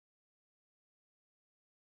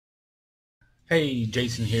Hey,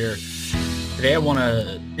 Jason here. Today I want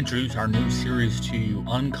to introduce our new series to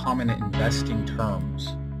Uncommon Investing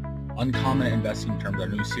Terms. Uncommon Investing Terms, our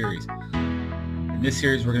new series. In this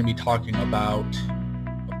series, we're going to be talking about,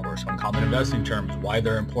 of course, uncommon investing terms, why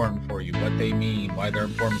they're important for you, what they mean, why they're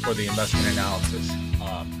important for the investment analysis,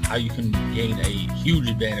 how you can gain a huge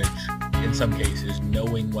advantage in some cases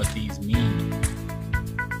knowing what these mean,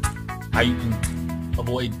 how you can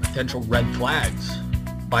avoid potential red flags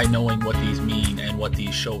by knowing what these mean and what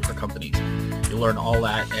these show for companies. You'll learn all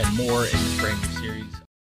that and more in this brand new series.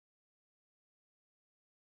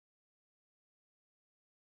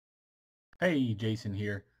 Hey, Jason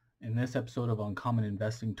here. In this episode of Uncommon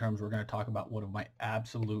Investing Terms, we're going to talk about one of my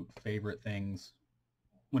absolute favorite things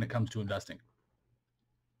when it comes to investing.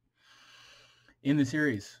 In the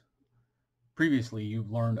series, previously you've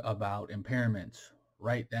learned about impairments,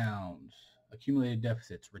 write-downs, accumulated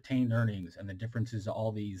deficits, retained earnings, and the differences of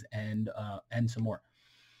all these, and some more.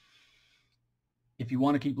 If you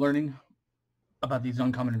want to keep learning about these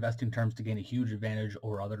uncommon investing terms to gain a huge advantage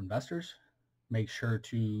over other investors, make sure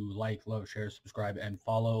to like, love, share, subscribe, and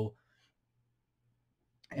follow,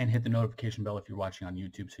 and hit the notification bell if you're watching on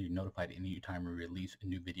YouTube so you're notified any time we release a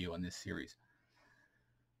new video in this series.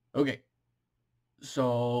 Okay,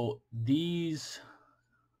 so these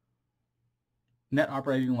net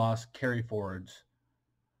operating loss carry forwards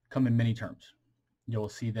come in many terms. You'll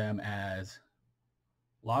see them as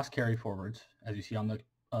loss carry forwards, as you see on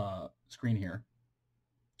the screen here,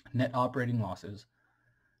 net operating losses,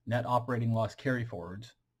 net operating loss carry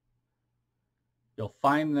forwards. You'll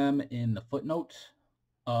find them in the footnotes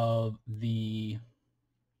of the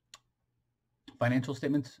financial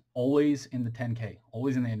statements, always in the 10K,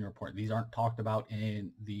 always in the annual report. These aren't talked about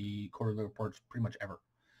in the quarterly reports pretty much ever.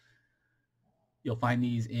 You'll find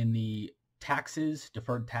these in the taxes,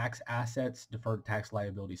 deferred tax assets, deferred tax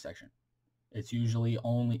liability section. It's usually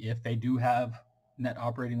only if they do have net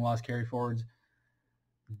operating loss carry forwards,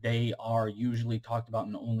 they are usually talked about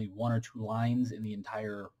in only one or two lines in the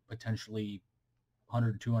entire potentially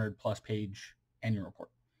 100 to 200 plus page annual report.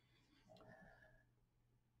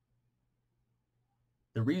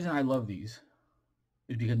 The reason I love these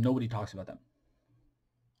is because nobody talks about them.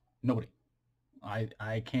 Nobody.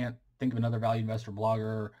 I can't think of another value investor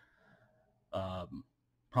blogger,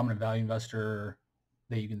 prominent value investor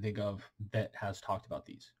that you can think of that has talked about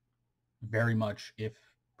these very much, if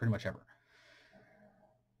pretty much ever.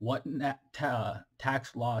 What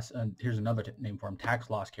tax loss, and here's another name for them, tax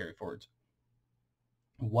loss carry forwards.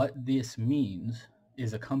 What this means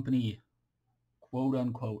is a company, quote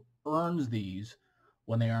unquote, earns these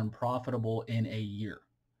when they are unprofitable in a year.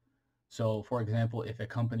 So for example, if a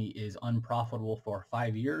company is unprofitable for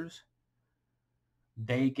 5 years,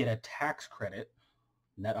 they get a tax credit,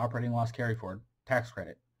 net operating loss carry forward tax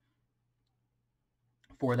credit,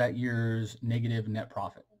 for that year's negative net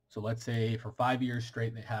profit. So let's say for 5 years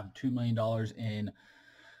straight, they have $2 million in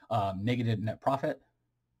negative net profit.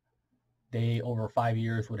 They, over 5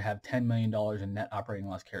 years, would have $10 million in net operating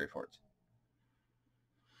loss carry forwards.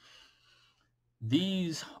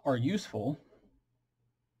 These are useful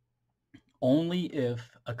only if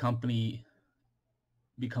a company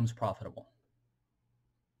becomes profitable.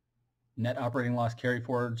 Net operating loss carry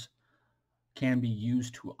forwards can be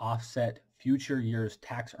used to offset future years'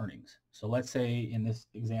 tax earnings. So let's say in this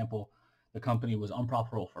example, the company was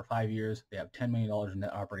unprofitable for 5 years. They have $10 million in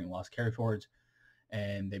net operating loss carry forwards,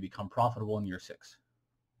 and they become profitable in year 6.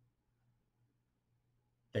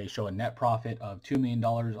 They show a net profit of $2 million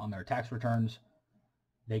on their tax returns.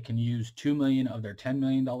 They can use $2 million of their $10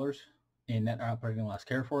 million in net operating loss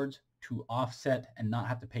carry forwards to offset and not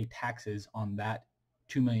have to pay taxes on that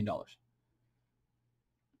 $2 million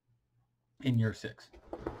in year 6.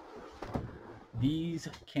 These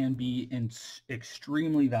can be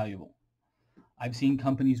extremely valuable. I've seen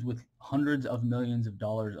companies with hundreds of millions of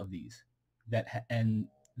dollars of these that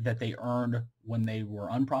they earned when they were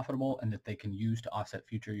unprofitable, and that they can use to offset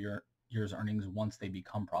future year's earnings once they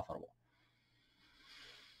become profitable.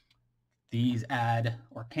 These add,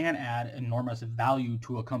 or can add, enormous value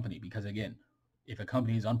to a company because, again, if a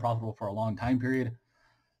company is unprofitable for a long time period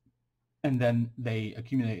and then they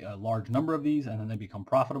accumulate a large number of these and then they become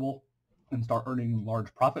profitable and start earning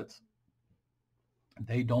large profits,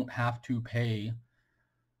 they don't have to pay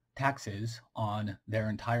taxes on their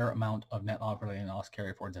entire amount of net operating loss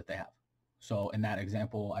carry forwards that they have. So in that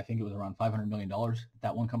example, I think it was around $500 million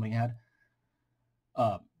that one company had.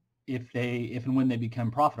 If and when they become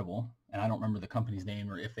profitable, and I don't remember the company's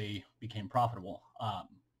name, or if they became profitable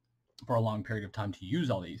for a long period of time to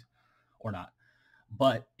use all these or not,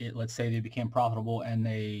 but let's say they became profitable and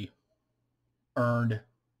they earned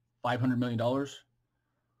 $500 million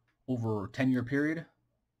over a 10-year period,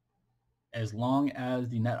 as long as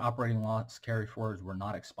the net operating loss carryforwards were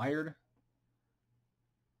not expired,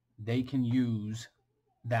 they can use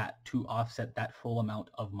that to offset that full amount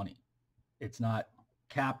of money. It's not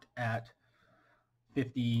capped at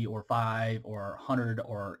 50 or 5 or 100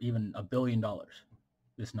 or even $1 billion,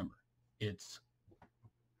 this number. It's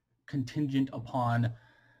contingent upon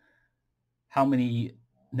how many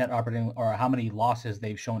net operating or how many losses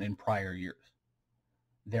they've shown in prior years.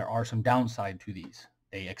 There are some downside to these.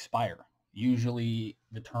 They expire. Usually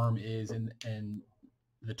the term is and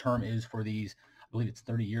the term is for these, I believe it's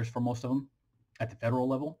 30 years for most of them at the federal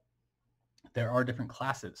level. There are different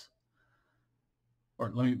classes.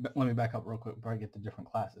 Or let me back up real quick before I get to different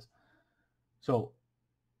classes. So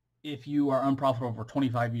if you are unprofitable for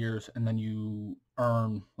 25 years and then you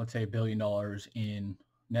earn, let's say, $1 billion in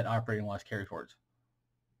net operating loss carryforwards,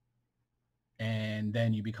 and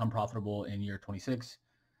then you become profitable in year 26,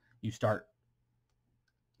 you start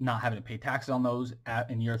not having to pay taxes on those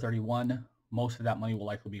in year 31, most of that money will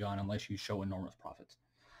likely be gone unless you show enormous profits.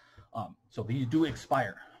 So these do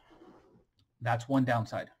expire. That's one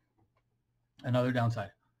downside. Another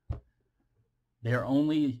downside, they are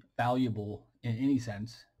only valuable in any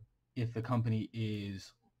sense if the company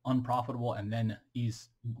is unprofitable and then is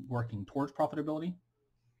working towards profitability,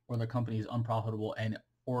 or the company is unprofitable and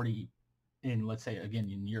already in, let's say,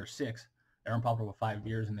 again, in year 6, they're unprofitable for 5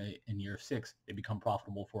 years, and in year 6, they become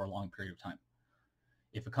profitable for a long period of time.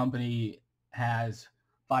 If a company has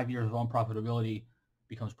 5 years of unprofitability,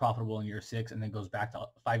 becomes profitable in year 6, and then goes back to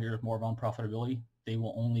 5 years more of unprofitability, they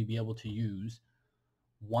will only be able to use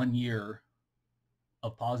 1 year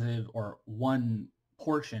of positive, or one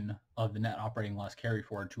portion of the net operating loss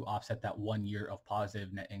carryforward to offset that 1 year of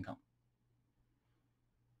positive net income.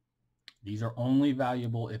 These are only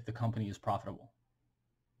valuable if the company is profitable.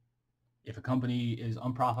 If a company is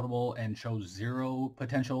unprofitable and shows zero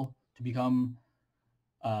potential to become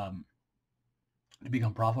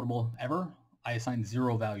profitable ever, I assign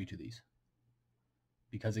zero value to these.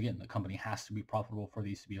 Because again, the company has to be profitable for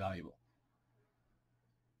these to be valuable.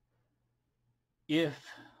 If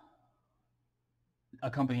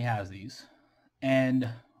a company has these and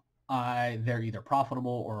they're either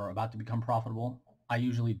profitable or about to become profitable, I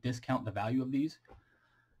usually discount the value of these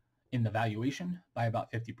in the valuation by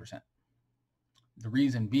about 50%. The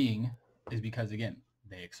reason being is because, again,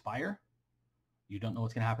 they expire. You don't know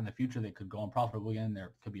what's going to happen in the future. They could go unprofitable again.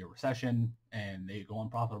 There could be a recession and they go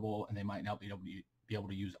unprofitable, and they might not be able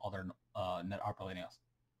to use all their net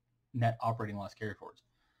operating loss carryforwards.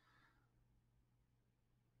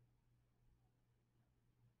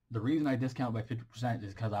 The reason I discount by 50%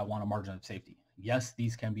 is because I want a margin of safety. Yes,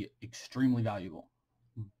 these can be extremely valuable,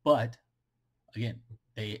 but again,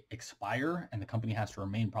 they expire and the company has to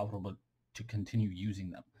remain profitable to continue using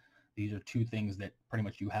them. These are two things that pretty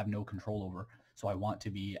much you have no control over. So I want to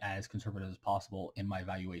be as conservative as possible in my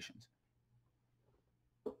valuations.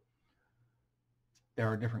 There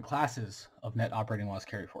are different classes of net operating loss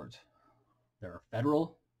carryforwards. There are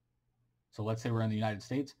federal. So let's say we're in the United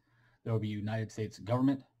States. There will be United States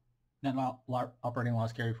government net operating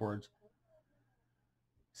loss carryforwards,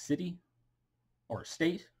 city or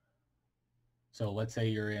state. So let's say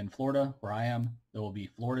you're in Florida, where I am. There will be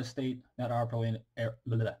Florida state net operating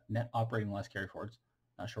loss carryforwards.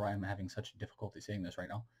 Not sure why I'm having such difficulty saying this right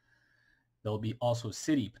now. There'll be also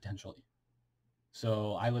city potentially.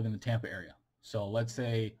 So I live in the Tampa area. So let's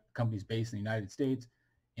say the company's based in the United States,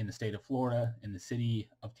 in the state of Florida, in the city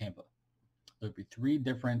of Tampa. There'll be 3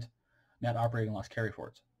 different net operating loss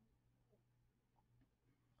carryforwards.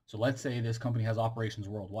 So let's say this company has operations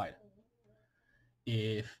worldwide.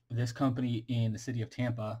 If this company in the city of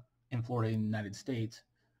Tampa, in Florida, in the United States,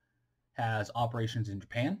 has operations in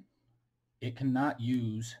Japan, it cannot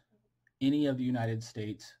use any of the United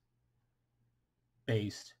States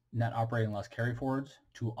based net operating loss carryforwards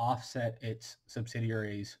to offset its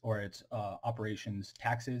subsidiaries or its operations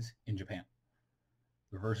taxes in Japan.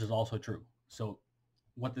 Reverse is also true. So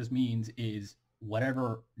what this means is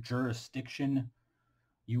whatever jurisdiction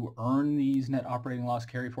you earn these net operating loss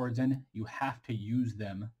carryforwards in, you have to use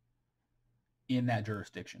them in that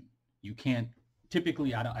jurisdiction. You can't,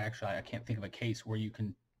 typically, I can't think of a case where you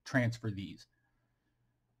can transfer these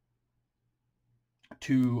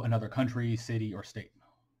to another country, city, or state.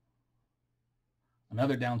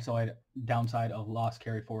 Another downside of loss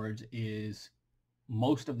carryforwards is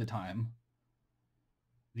most of the time,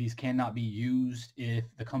 these cannot be used if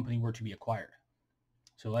the company were to be acquired.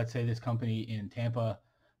 So let's say this company in Tampa,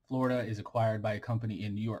 Florida is acquired by a company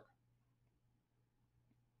in New York.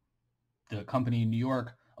 The company in New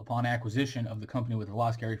York upon acquisition of the company with the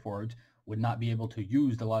loss carry forwards, would not be able to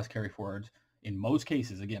use the loss carry forwards in most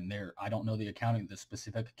cases. Again, I don't know the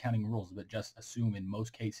specific accounting rules, but just assume in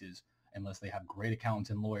most cases, unless they have great accountants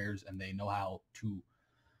and lawyers and they know how to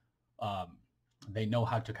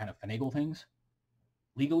kind of finagle things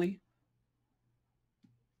legally.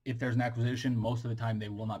 If there's an acquisition, most of the time they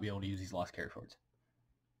will not be able to use these loss carry forwards.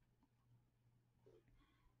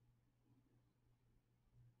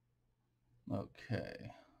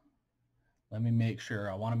 Okay. Let me make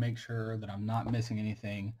sure. I want to make sure that I'm not missing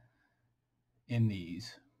anything in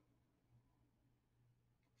these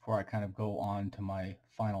before I kind of go on to my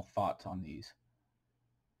final thoughts on these.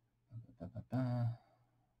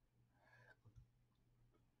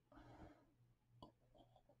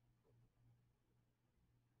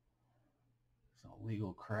 So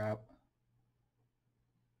legal crap.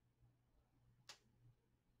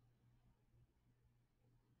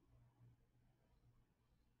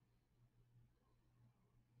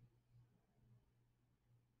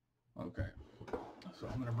 Okay, so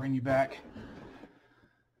I'm going to bring you back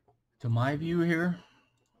to my view here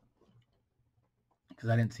because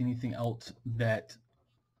I didn't see anything else that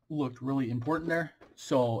looked really important there.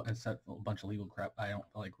 So I said a bunch of legal crap I don't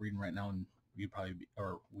feel like reading right now, and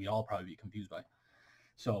we all probably be confused by.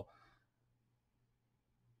 So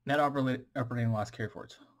net operating loss carry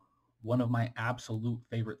forwards, one of my absolute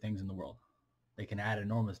favorite things in the world. They can add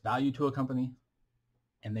enormous value to a company,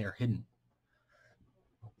 and they are hidden.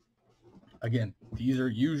 Again, these are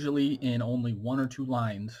usually in only 1 or 2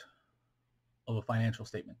 lines of a financial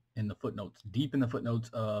statement, in the footnotes, deep in the footnotes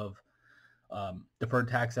of deferred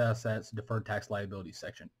tax assets, deferred tax liabilities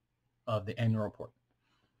section of the annual report.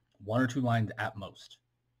 1 or 2 lines at most.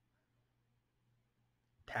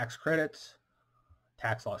 Tax credits,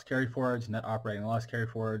 tax loss carry forwards, net operating loss carry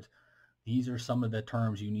forwards. These are some of the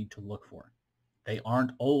terms you need to look for. They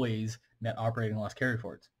aren't always net operating loss carry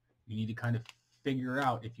forwards. You need to kind of figure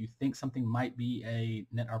out if you think something might be a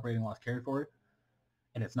net operating loss carry forward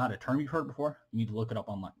and it's not a term you've heard before, you need to look it up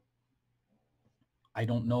online. I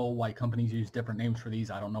don't know why companies use different names for these.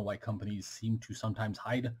 I don't know why companies seem to sometimes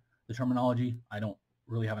hide the terminology. I don't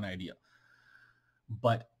really have an idea.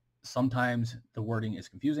 But sometimes the wording is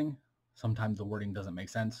confusing. Sometimes the wording doesn't make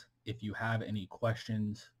sense. If you have any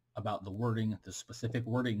questions about the wording, the specific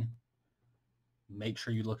wording, make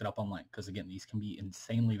sure you look it up online, because again, these can be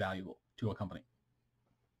insanely valuable to a company.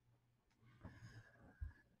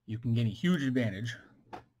 You can gain a huge advantage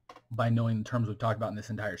by knowing the terms we've talked about in this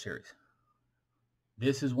entire series.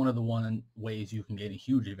 This is one of the ways you can gain a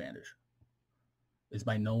huge advantage, is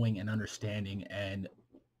by knowing and understanding and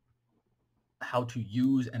how to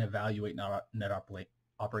use and evaluate net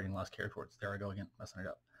operating loss carry forwards. There I go again, messing it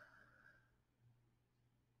up.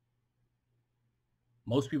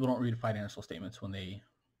 Most people don't read financial statements when they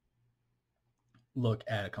look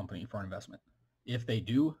at a company for an investment. If they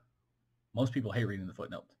do, most people hate reading the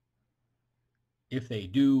footnotes. If they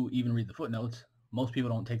do even read the footnotes, most people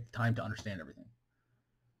don't take the time to understand everything.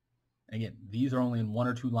 And again, these are only in 1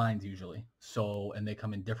 or 2 lines usually, and they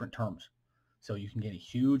come in different terms. So you can gain a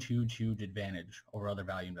huge, huge, huge advantage over other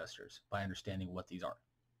value investors by understanding what these are,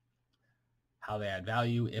 how they add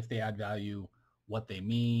value, if they add value, what they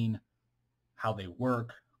mean, how they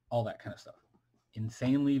work, all that kind of stuff.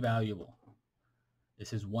 Insanely valuable.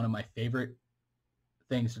 This is one of my favorite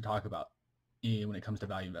things to talk about when it comes to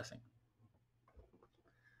value investing.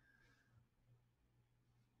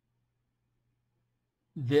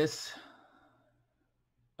 This,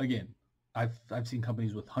 again, I've seen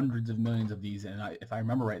companies with hundreds of millions of these, and if I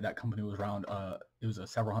remember right, that company was around, it was a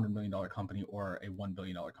several $100 million company or a $1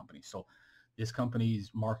 billion company. So this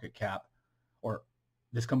company's market cap, or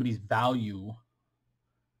this company's value,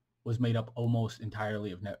 was made up almost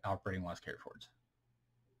entirely of net operating loss carry forwards.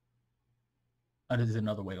 That is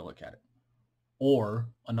another way to look at it. Or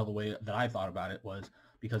another way that I thought about it was,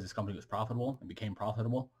 because this company was profitable and became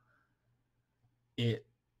profitable, the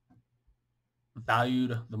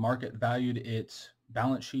market valued its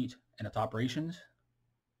balance sheet and its operations,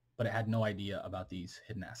 but it had no idea about these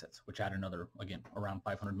hidden assets, which add another, again, around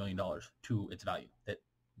 $500 million to its value that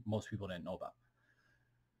most people didn't know about.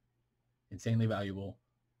 Insanely valuable.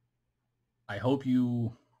 I hope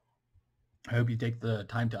you take the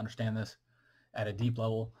time to understand this at a deep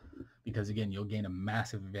level, because again, you'll gain a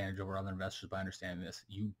massive advantage over other investors by understanding this.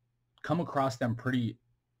 You come across them pretty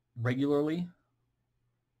regularly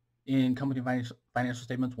in company financial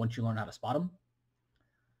statements once you learn how to spot them.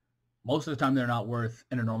 Most of the time, they're not worth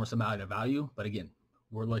an enormous amount of value, but again,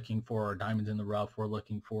 we're looking for diamonds in the rough. We're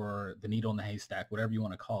looking for the needle in the haystack, whatever you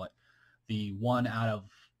want to call it. The 1 out of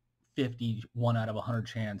 50, 1 out of 100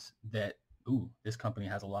 chance that, ooh, this company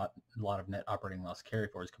has a lot of net operating loss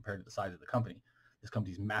carryforwards compared to the size of the company. This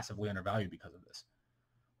company's massively undervalued because of this.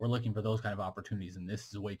 We're looking for those kind of opportunities, and this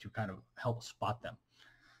is a way to kind of help spot them.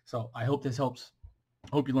 So I hope this helps.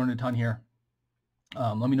 Hope you learned a ton here.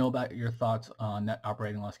 Let me know about your thoughts on net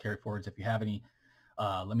operating loss carryforwards. If you have any,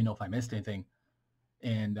 let me know if I missed anything.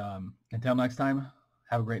 And until next time,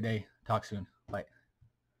 have a great day. Talk soon. Bye.